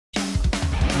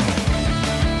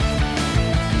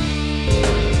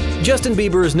Justin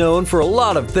Bieber is known for a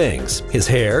lot of things: his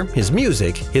hair, his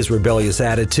music, his rebellious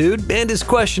attitude, and his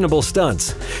questionable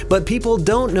stunts. But people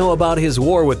don't know about his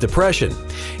war with depression.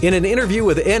 In an interview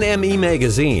with NME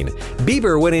magazine,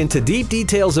 Bieber went into deep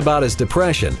details about his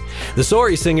depression. The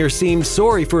sorry singer seemed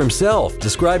sorry for himself,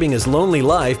 describing his lonely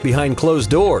life behind closed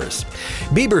doors.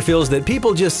 Bieber feels that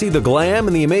people just see the glam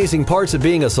and the amazing parts of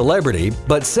being a celebrity,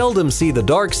 but seldom see the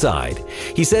dark side.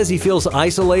 He says he feels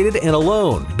isolated and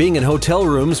alone, being in hotel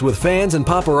rooms with fans and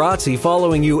paparazzi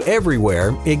following you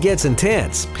everywhere. It gets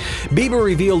intense. Bieber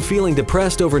revealed feeling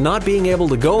depressed over not being able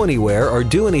to go anywhere or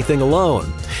do anything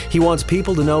alone. He wants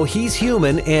people to know he's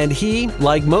human and he,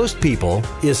 like most people,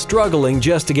 is struggling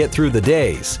just to get through the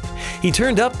days. He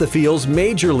turned up the feels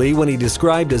majorly when he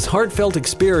described his heartfelt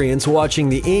experience watching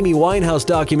the Amy Winehouse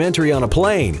documentary on a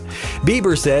plane.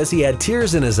 Bieber says he had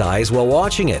tears in his eyes while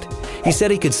watching it. He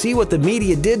said he could see what the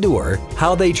media did to her,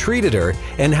 how they treated her,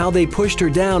 and how they pushed her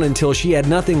down until she had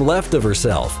nothing left of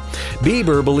herself.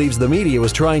 Bieber believes the media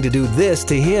was trying to do this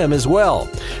to him as well.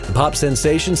 The pop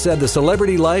sensation said the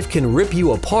celebrity life can rip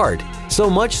you apart. So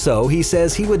much so, he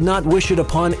says he would not wish it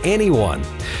upon anyone.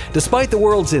 Despite the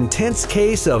world's intense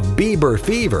case of Bieber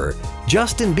fever,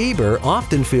 Justin Bieber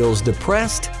often feels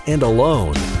depressed and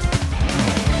alone.